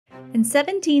In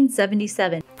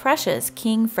 1777, Prussia's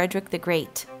King Frederick the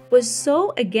Great was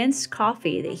so against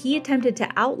coffee that he attempted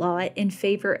to outlaw it in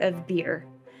favor of beer.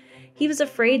 He was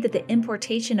afraid that the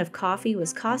importation of coffee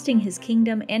was costing his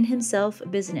kingdom and himself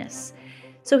business.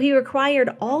 So he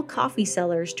required all coffee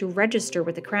sellers to register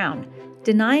with the crown,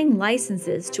 denying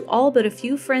licenses to all but a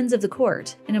few friends of the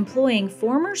court and employing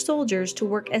former soldiers to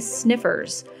work as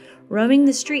sniffers, roaming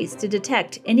the streets to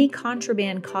detect any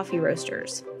contraband coffee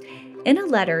roasters. In a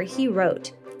letter, he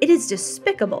wrote, "It is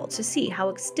despicable to see how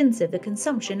extensive the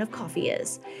consumption of coffee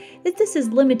is. If this is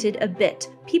limited a bit,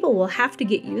 people will have to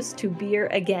get used to beer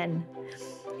again."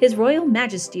 His Royal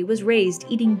Majesty was raised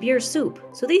eating beer soup,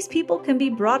 so these people can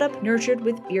be brought up nurtured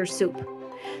with beer soup.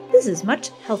 This is much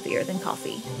healthier than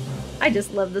coffee. I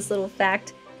just love this little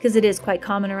fact, because it is quite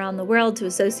common around the world to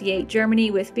associate Germany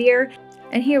with beer,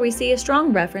 and here we see a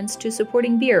strong reference to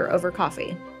supporting beer over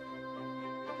coffee.